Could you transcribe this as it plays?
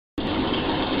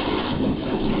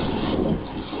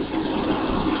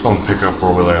Gonna pick up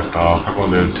where we left off. I'm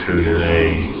gonna do 2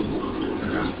 today.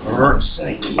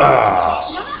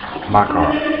 My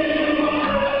car.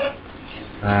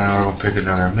 Now we're gonna pick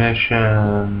another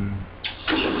mission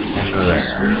and go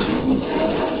there.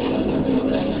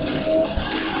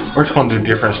 We're just gonna do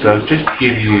different stuff, just to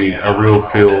give you a real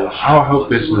feel. I hope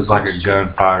this is like a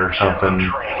gunfight or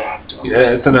something.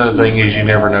 Yeah, it's another thing is you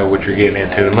never know what you're getting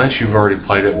into unless you've already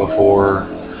played it before.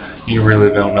 You really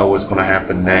don't know what's going to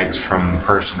happen next from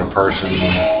person to person.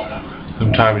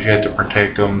 Sometimes you have to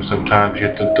protect them, sometimes you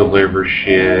have to deliver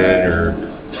shit or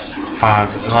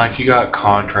find, like you got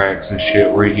contracts and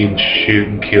shit where you can shoot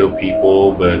and kill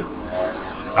people, but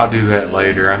I'll do that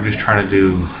later. I'm just trying to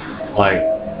do like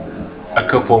a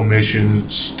couple of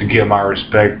missions to get my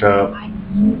respect up,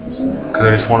 because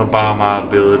I just want to buy my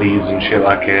abilities and shit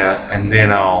like that, and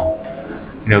then I'll,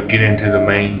 you know, get into the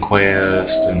main quest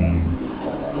and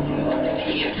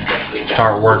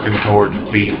start working towards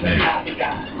beating it.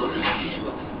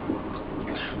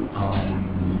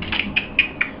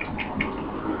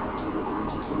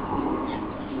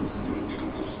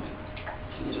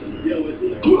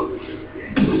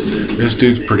 This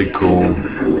dude's pretty cool,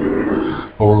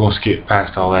 but we're gonna skip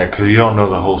past all that because you don't know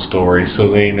the whole story, so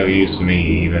they ain't no use to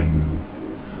me even.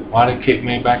 Why'd it kick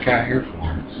me back out here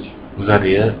for? Was that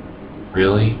it?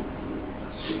 Really?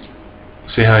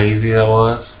 See how easy that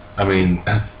was? I mean,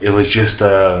 it was just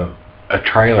a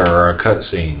trailer or a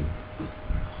cutscene.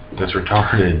 That's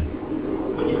retarded.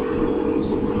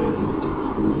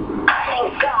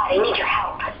 Thank God, I need your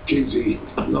help. Kinsey,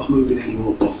 I'm not moving any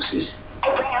more boxes. I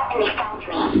ran out and they found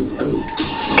me. The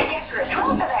Desperate told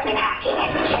them I've been hacking.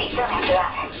 Wait, soon after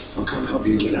that. I'll come help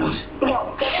you get out.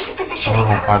 No, get into position. So we're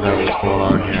gonna find out what's going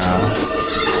on here.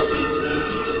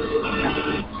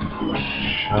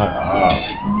 Shut up.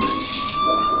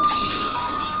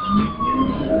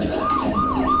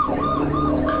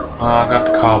 Oh, I got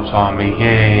the cops on me,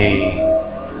 yay!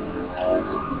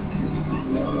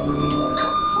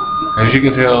 As you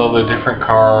can tell, the different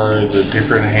cars, the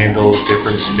different handles,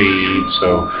 different speeds.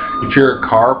 So if you're a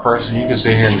car person, you can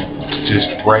sit here and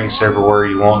just race everywhere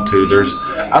you want to.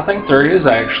 I think there is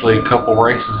actually a couple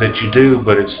races that you do,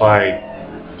 but it's like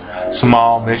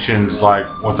small missions, like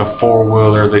with a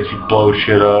 4-wheeler that you blow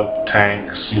shit up,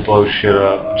 tanks, you blow shit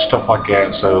up, stuff like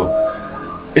that. So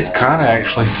it's kind of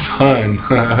actually fun.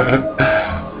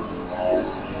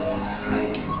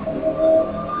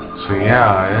 So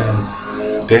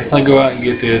yeah, definitely go out and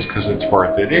get this because it's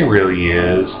worth it. It really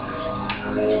is.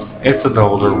 It's an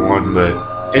older one, but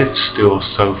it's still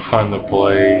so fun to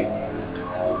play.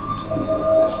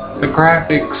 The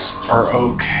graphics are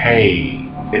okay.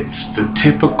 It's the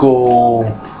typical,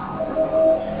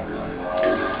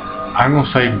 I'm going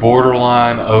to say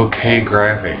borderline okay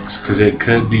graphics, because it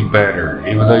could be better.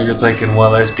 Even though you're thinking,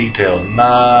 well, that's detailed.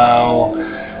 No,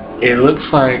 it looks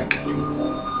like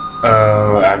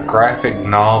a graphic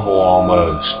novel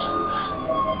almost.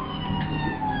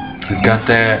 It's got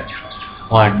that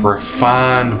like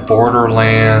refined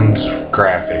Borderlands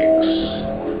graphics,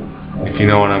 if you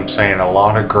know what I'm saying. A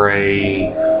lot of gray,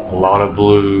 a lot of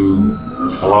blue,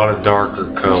 a lot of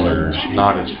darker colors.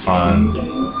 Not as fun.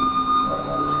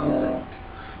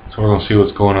 So we're gonna see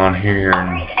what's going on here,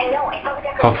 and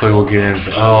hopefully we'll get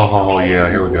into. Oh yeah,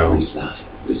 here we go.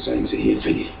 The signs are here for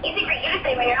you. Easy for you to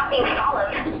say when you're not being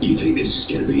followed. You think this is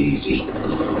gonna be easy?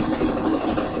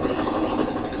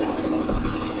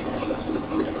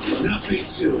 Nothing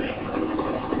to it.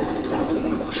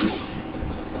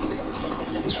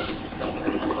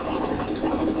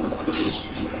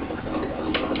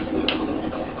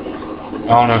 I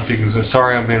don't know if you can.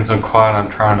 Sorry, I'm being so quiet.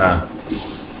 I'm trying to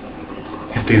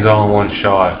hit these all in one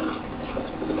shot.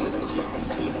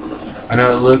 I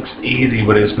know it looks easy,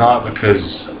 but it's not, because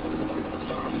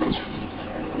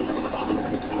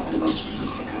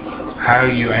how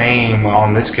you aim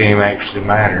on this game actually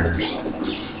matters.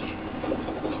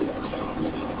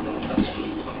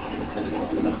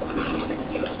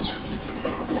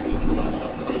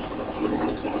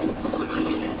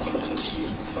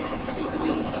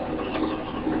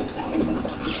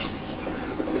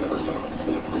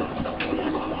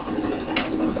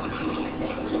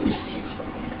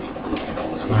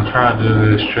 I'm trying to do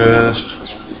this just.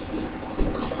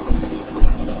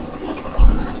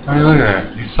 I mean, look at that.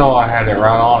 You saw I had it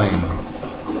right on him.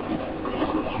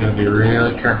 You gotta be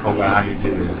really careful about how you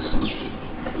do this.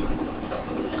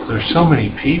 There's so many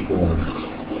people.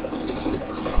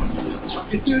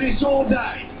 You do this all day. I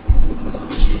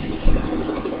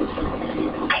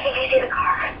think I see the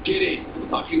car. Get in.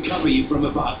 I can cover you from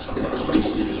above.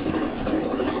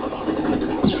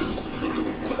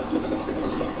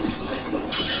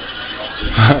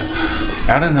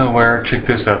 Out of nowhere, check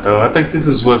this out though. I think this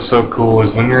is what's so cool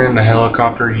is when you're in the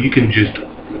helicopter, you can just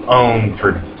own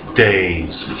for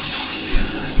days.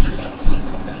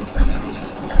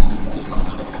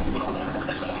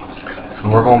 So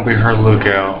we're going to be her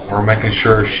lookout. We're making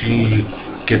sure she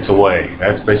gets away.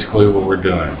 That's basically what we're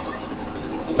doing.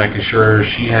 Making sure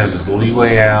she has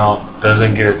leeway out,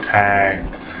 doesn't get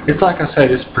attacked. It's like I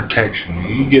said, it's protection.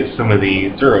 You get some of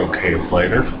these, they're okay to play.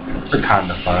 They're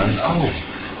kind of fun. Oh.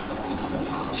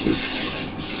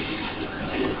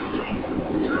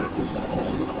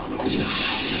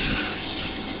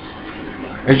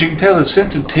 As you can tell, the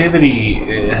sensitivity,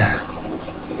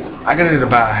 I got it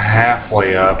about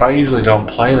halfway up. I usually don't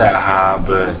play that high,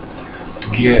 but to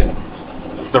get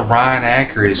the right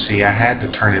accuracy, I had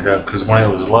to turn it up because when it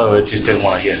was low, it just didn't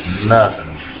want to hit nothing.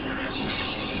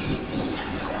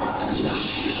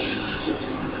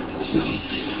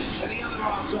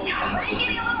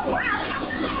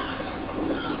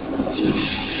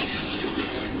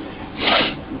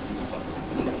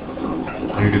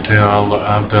 You can tell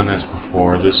I've done this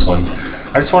before, this one.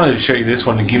 I just wanted to show you this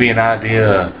one to give you an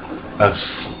idea of,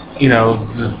 you know,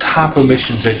 the type of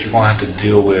missions that you're going to have to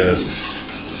deal with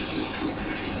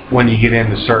when you get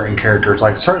into certain characters.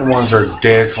 Like certain ones are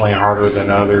definitely harder than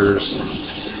others.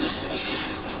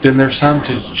 Then there's some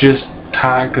that's just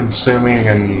time consuming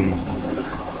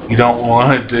and you don't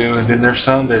want to do. And then there's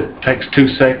some that takes 2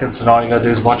 seconds and all you got to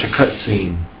do is watch a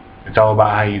cutscene. It's all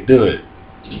about how you do it.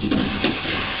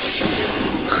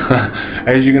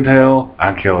 As you can tell,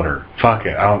 I killed her. Fuck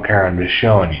it, I don't care, I'm just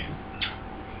showing you.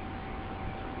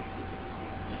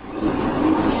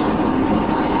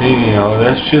 You know,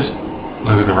 that's just...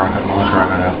 Look at the rocket launcher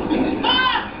right now.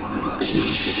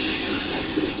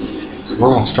 So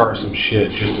we're gonna start some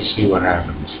shit just to see what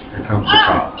happens. Here comes the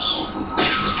cops.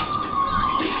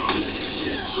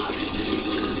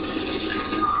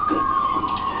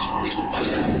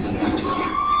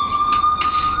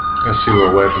 Let's see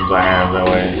what weapons I have that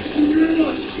way.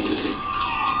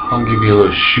 I'm gonna give you a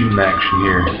little shooting action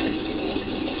here.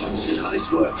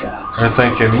 They're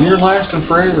thinking, you're lasting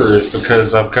forever. It's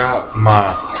because I've got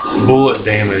my bullet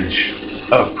damage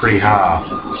up pretty high.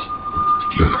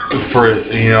 For,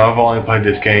 you know, I've only played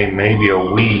this game maybe a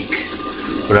week,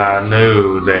 but I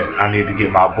knew that I need to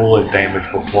get my bullet damage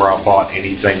before I bought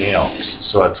anything else.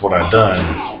 So that's what I've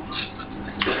done.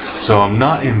 So I'm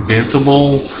not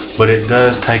invincible, but it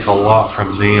does take a lot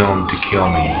from them to kill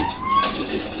me.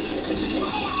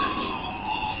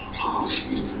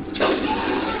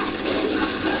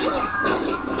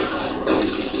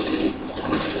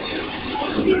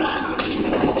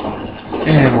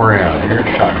 And we're out here,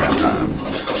 shotgun time.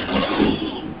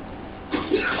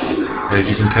 As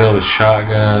you can tell, the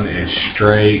shotgun is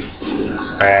straight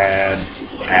bad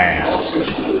ass.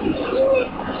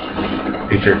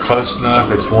 If you're close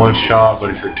enough, it's one shot, but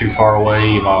if you're too far away,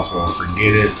 you might as well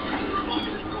forget it.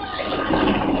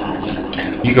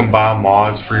 You can buy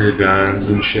mods for your guns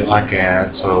and shit like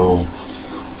that, so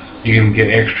you can get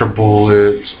extra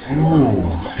bullets. Ooh,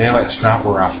 damn that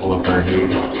sniper rifle up there,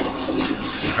 dude.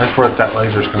 That's where that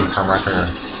laser's coming from right there.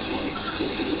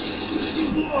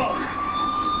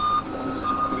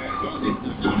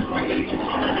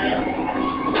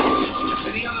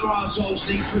 Any other assholes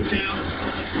need put down?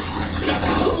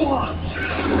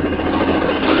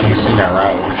 You see that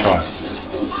right? One shot.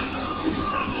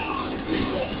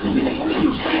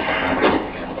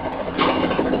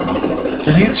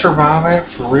 Did he survive it?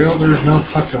 For real? There's no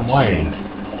fucking way.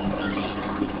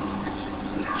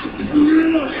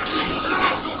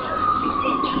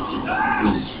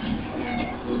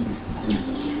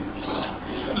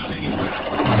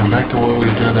 And back to what we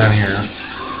were doing down here.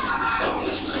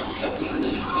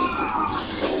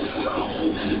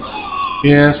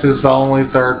 Yes, it's only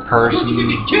third person.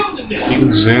 You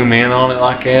can zoom in on it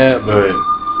like that, but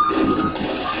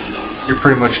you're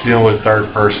pretty much dealing with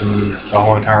third person the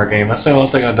whole entire game. That's the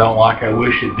only thing I don't like. I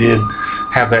wish it did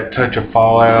have that touch of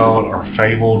Fallout or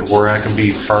Fabled where I can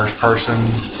be first person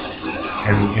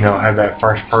and, you know, have that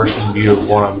first person view of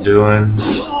what I'm doing.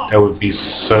 That would be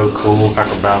so cool if I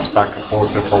could bounce back and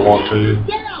forth if I want to.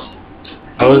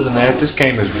 Other than that, this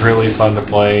game is really fun to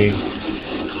play.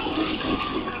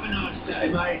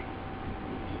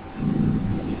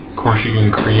 Of course, you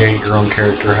can create your own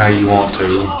character how you want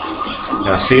to.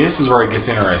 Now, see, this is where it gets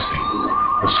interesting.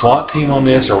 The SWAT team on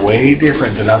this are way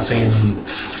different than I've seen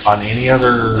on any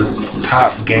other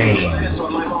top game.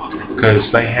 Because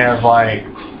they have, like,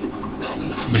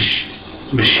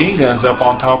 machine guns up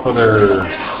on top of their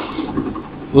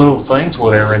little things,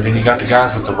 whatever, and then you got the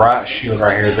guys with the riot shield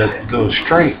right here that go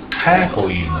straight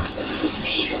tackle you.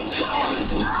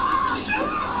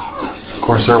 Of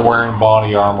course, they're wearing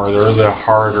body armor. They're the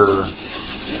harder.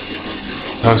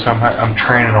 No, so I'm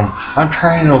training them. I'm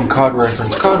training them. COD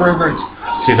reference. COD reference.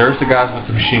 See, there's the guys with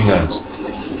the machine guns.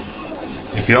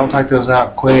 If you don't take those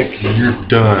out quick, you're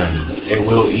done. It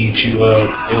will eat you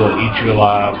up. It will eat you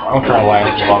alive. I'm trying to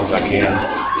last as long as I can.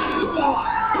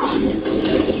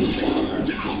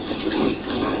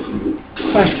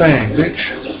 Flashbang, bitch.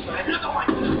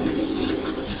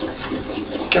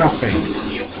 Get off me.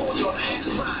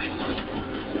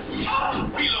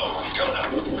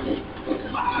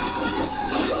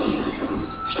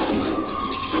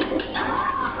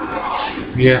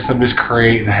 Yes, I'm just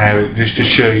creating a habit just to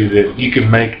show you that you can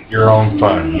make your own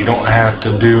fun. You don't have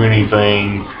to do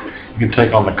anything. You can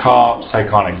take on the cops,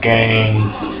 take on a gang.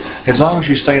 As long as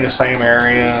you stay in the same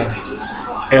area,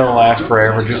 it'll last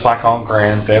forever, just like on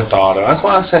Grand Theft Auto. That's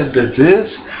why I said that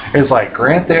this is like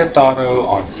Grand Theft Auto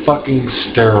on fucking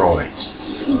steroids.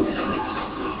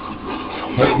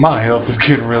 But my health is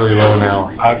getting really low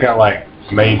now. I've got like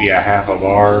maybe a half a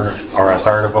bar or a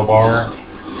third of a bar,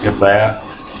 if that.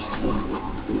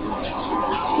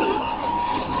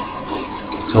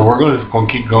 So we're just going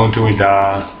to keep going till we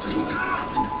die.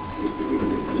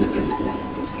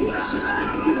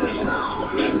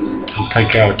 We'll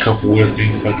take out a couple with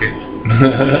me, fuck it.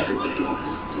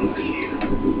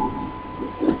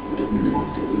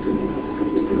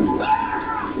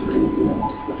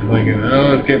 You're thinking,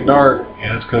 oh, it's getting dark.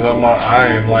 Yeah, it's because I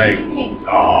am like,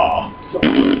 oh,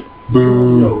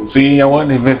 boo. See, I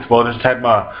wasn't invincible. I just had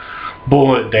my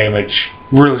bullet damage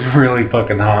really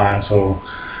fucking high, so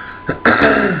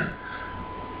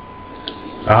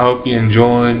I hope you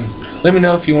enjoyed. Let me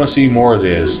know if you want to see more of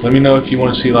this. Let me know if you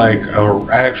want to see like an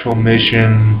actual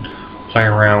mission, play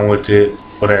around with it,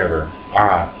 whatever.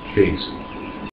 Alright, peace.